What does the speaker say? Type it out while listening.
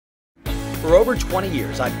For over 20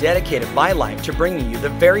 years, I've dedicated my life to bringing you the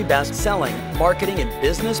very best selling, marketing, and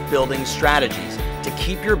business building strategies to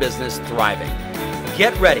keep your business thriving.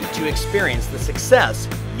 Get ready to experience the success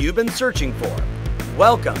you've been searching for.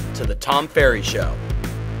 Welcome to the Tom Ferry Show.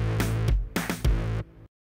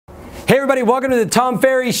 Hey everybody, welcome to the Tom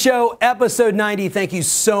Ferry Show, episode 90. Thank you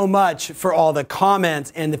so much for all the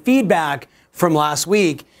comments and the feedback from last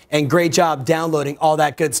week. And great job downloading all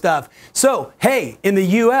that good stuff. So, hey, in the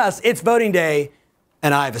U.S., it's voting day,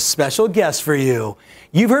 and I have a special guest for you.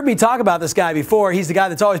 You've heard me talk about this guy before. He's the guy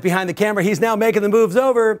that's always behind the camera. He's now making the moves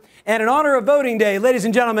over. And in honor of voting day, ladies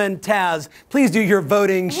and gentlemen, Taz, please do your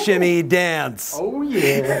voting shimmy dance. Oh,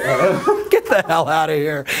 yeah. Get the hell out of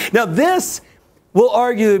here. Now, this will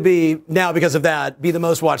arguably be, now because of that, be the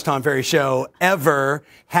most watched Tom Ferry show ever.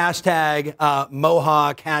 Hashtag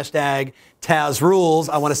Mohawk, hashtag Taz Rules.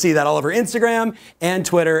 I want to see that all over Instagram and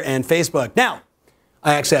Twitter and Facebook. Now,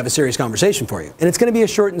 I actually have a serious conversation for you, and it's going to be a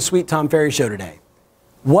short and sweet Tom Ferry show today.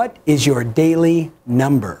 What is your daily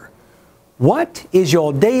number? What is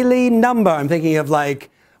your daily number? I'm thinking of like,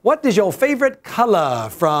 what is your favorite color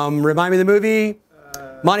from, remind me of the movie?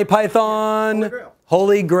 Monty Python.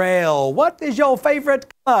 Holy Grail. What is your favorite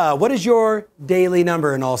color? What is your daily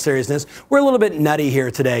number in all seriousness? We're a little bit nutty here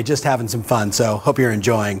today, just having some fun, so hope you're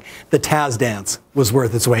enjoying. The Taz dance was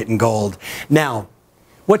worth its weight in gold. Now,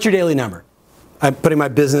 what's your daily number? I'm putting my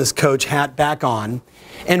business coach hat back on,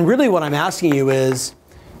 and really what I'm asking you is,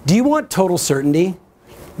 do you want total certainty?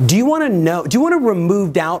 Do you want to know? Do you want to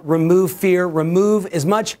remove doubt, remove fear, remove as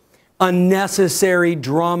much unnecessary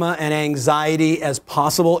drama and anxiety as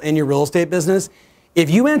possible in your real estate business? If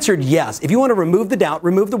you answered yes, if you want to remove the doubt,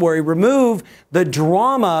 remove the worry, remove the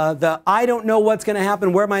drama, the I don't know what's going to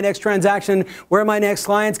happen, where my next transaction, where my next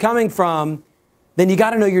client's coming from, then you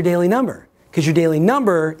got to know your daily number. Because your daily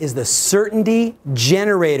number is the certainty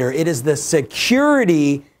generator. It is the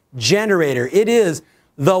security generator. It is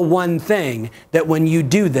the one thing that when you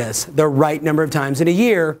do this the right number of times in a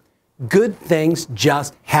year, good things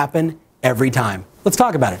just happen every time. Let's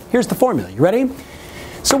talk about it. Here's the formula. You ready?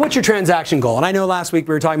 So what's your transaction goal? And I know last week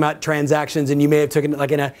we were talking about transactions and you may have taken it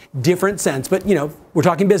like in a different sense, but you know, we're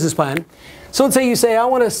talking business plan. So let's say you say, I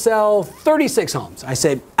want to sell 36 homes. I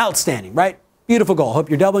say, outstanding, right? Beautiful goal. Hope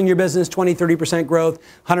you're doubling your business, 20, 30% growth,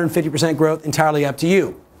 150% growth, entirely up to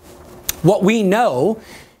you. What we know,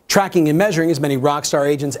 tracking and measuring as many rock star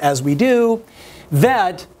agents as we do,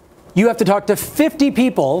 that you have to talk to 50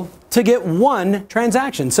 people to get one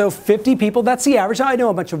transaction. So 50 people, that's the average. Now, I know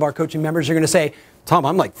a bunch of our coaching members are going to say, Tom,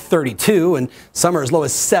 I'm like 32 and some are as low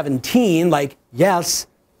as 17. Like, yes,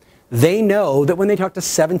 they know that when they talk to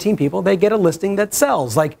 17 people, they get a listing that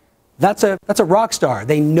sells. Like, that's a rock star.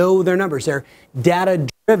 They know their numbers. They're data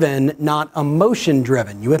driven, not emotion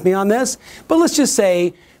driven. You with me on this? But let's just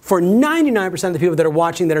say for 99% of the people that are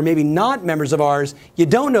watching that are maybe not members of ours, you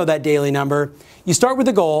don't know that daily number. You start with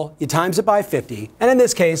a goal, you times it by 50. And in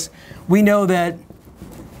this case, we know that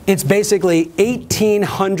it's basically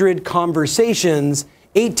 1,800 conversations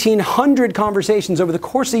over the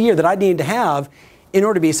course of the year that I need to have in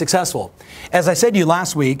order to be successful. As I said to you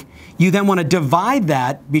last week, you then want to divide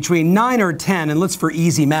that between 9 or 10, and let's for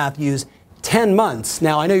easy math use 10 months.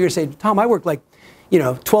 Now, I know you're saying, Tom, I work like,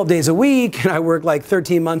 12 days a week, and I work like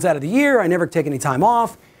 13 months out of the year. I never take any time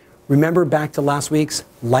off. Remember back to last week's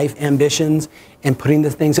life ambitions and putting the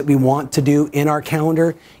things that we want to do in our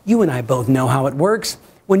calendar? You and I both know how it works.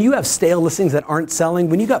 When you have stale listings that aren't selling,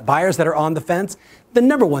 when you got buyers that are on the fence, the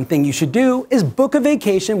number one thing you should do is book a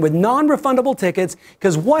vacation with non-refundable tickets,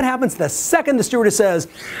 because what happens the second the stewardess says,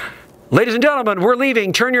 ladies and gentlemen, we're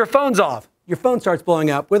leaving, turn your phones off. Your phone starts blowing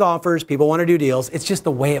up with offers, people want to do deals. It's just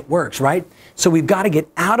the way it works, right? So we've got to get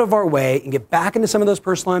out of our way and get back into some of those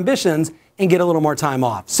personal ambitions and get a little more time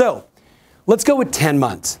off. So let's go with 10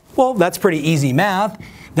 months. Well, that's pretty easy math.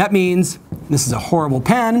 That means, this is a horrible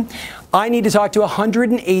pen, I need to talk to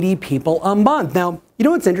 180 people a month. Now, you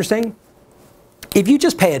know what's interesting? If you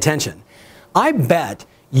just pay attention, I bet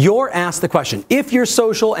you're asked the question, if you're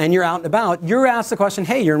social and you're out and about, you're asked the question,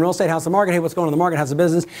 hey, you're in real estate, how's the market? Hey, what's going on in the market? How's the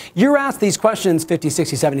business? You're asked these questions 50,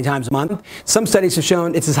 60, 70 times a month. Some studies have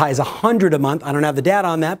shown it's as high as 100 a month. I don't have the data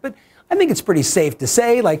on that, but I think it's pretty safe to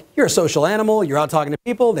say, like, you're a social animal, you're out talking to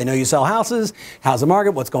people, they know you sell houses, how's the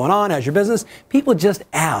market, what's going on, how's your business? People just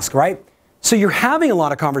ask, right? So you're having a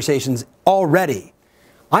lot of conversations already.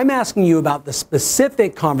 I'm asking you about the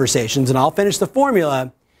specific conversations, and I'll finish the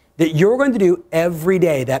formula, that you're going to do every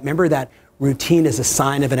day. That, remember that routine is a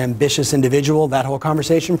sign of an ambitious individual, that whole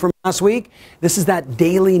conversation from last week? This is that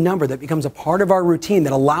daily number that becomes a part of our routine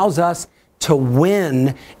that allows us to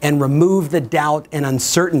win and remove the doubt and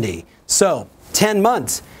uncertainty. So 10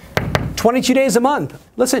 months, 22 days a month.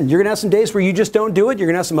 Listen, you're going to have some days where you just don't do it. You're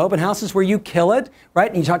going to have some open houses where you kill it, right?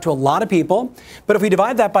 And you talk to a lot of people. But if we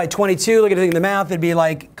divide that by 22, look at the math, it'd be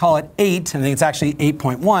like, call it 8. I think it's actually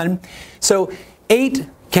 8.1. So 8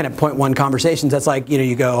 can have 0.1 conversations. That's like,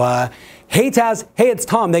 you go, hey, Taz, hey, it's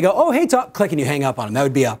Tom. They go, oh, hey, Tom, click, and you hang up on them. That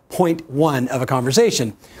would be a 0.1 of a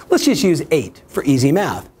conversation. Let's just use 8 for easy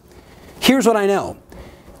math. Here's what I know.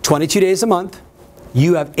 22 days a month.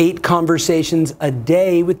 You have 8 conversations a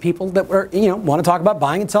day with people that want to talk about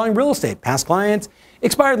buying and selling real estate, past clients,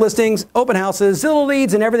 expired listings, open houses, Zillow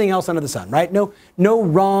leads, and everything else under the sun, right? No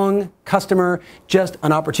wrong customer, just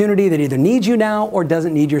an opportunity that either needs you now or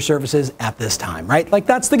doesn't need your services at this time, right? Like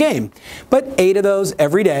that's the game. But 8 of those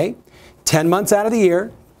every day, 10 months out of the year,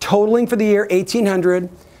 totaling for the year 1,800,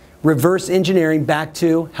 reverse engineering back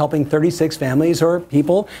to helping 36 families or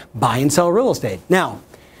people buy and sell real estate. Now,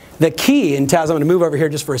 the key, and Taz, I'm going to move over here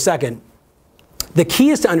just for a second. The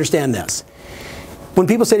key is to understand this. When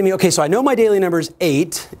people say to me, okay, so I know my daily number is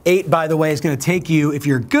 8. 8, by the way, is going to take you, if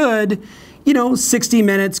you're good, 60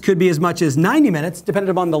 minutes, could be as much as 90 minutes,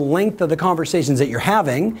 depending upon the length of the conversations that you're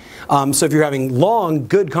having. So if you're having long,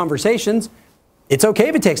 good conversations, it's okay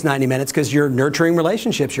if it takes 90 minutes because you're nurturing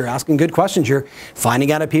relationships, you're asking good questions, you're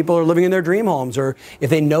finding out if people are living in their dream homes, or if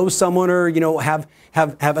they know someone, or have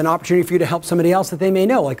an opportunity for you to help somebody else that they may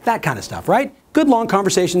know, like that kind of stuff, right? Good long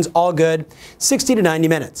conversations, all good, 60 to 90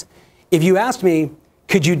 minutes. If you asked me,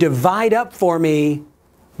 could you divide up for me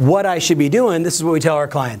what I should be doing, this is what we tell our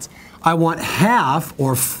clients. I want half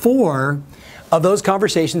or 4 of those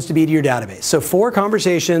conversations to be to your database. So 4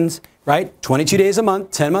 conversations, right? 22 days a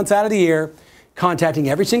month, 10 months out of the year, contacting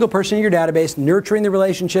every single person in your database, nurturing the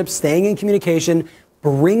relationships, staying in communication,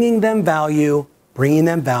 bringing them value, bringing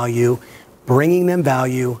them value, bringing them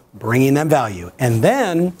value, bringing them value. And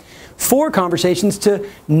then 4 conversations to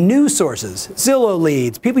new sources, Zillow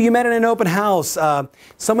leads, people you met in an open house,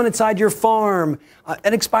 someone inside your farm,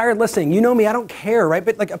 an expired listing. You know me, I don't care, right?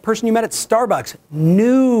 But like a person you met at Starbucks,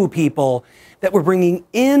 new people that we're bringing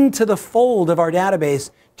into the fold of our database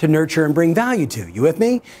to nurture and bring value to. You with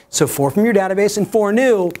me? So 4 from your database and 4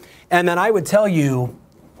 new. And then I would tell you,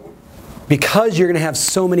 because you're going to have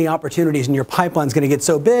so many opportunities and your pipeline's going to get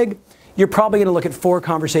so big, you're probably going to look at 4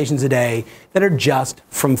 conversations a day that are just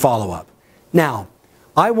from follow-up. Now,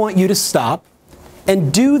 I want you to stop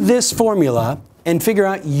and do this formula and figure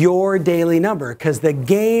out your daily number, because the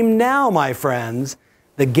game now, my friends,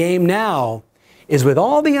 the game now is with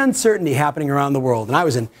all the uncertainty happening around the world. And I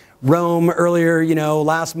was in Rome earlier,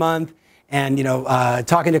 last month, and,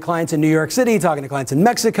 talking to clients in New York City, talking to clients in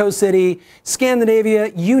Mexico City,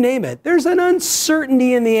 Scandinavia, you name it. There's an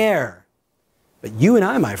uncertainty in the air. But you and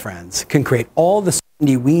I, my friends, can create all the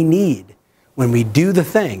certainty we need when we do the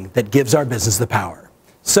thing that gives our business the power.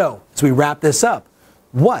 So, as we wrap this up,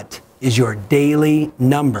 what is your daily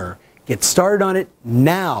number? Get started on it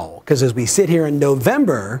now, because as we sit here in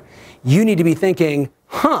November, you need to be thinking,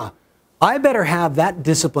 I better have that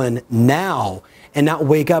discipline now and not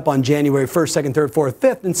wake up on January 1st, 2nd, 3rd, 4th,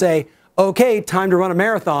 5th and say, okay, time to run a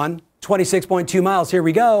marathon, 26.2 miles, here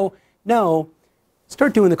we go. No,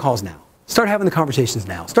 start doing the calls now. Start having the conversations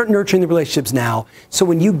now. Start nurturing the relationships now. So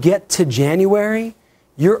when you get to January,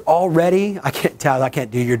 you're already, I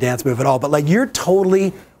can't do your dance move at all, but like you're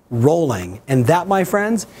totally rolling. And that, my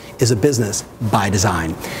friends, is a business by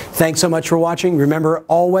design. Thanks so much for watching. Remember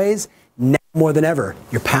always, now more than ever,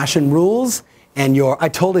 your passion rules, and I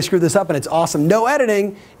totally screwed this up and it's awesome, no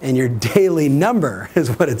editing, and your daily number is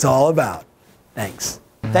what it's all about. Thanks.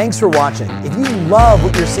 Thanks for watching. If you love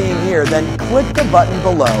what you're seeing here, then click the button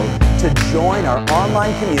below to join our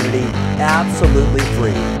online community absolutely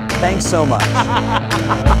free. Thanks so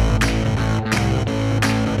much.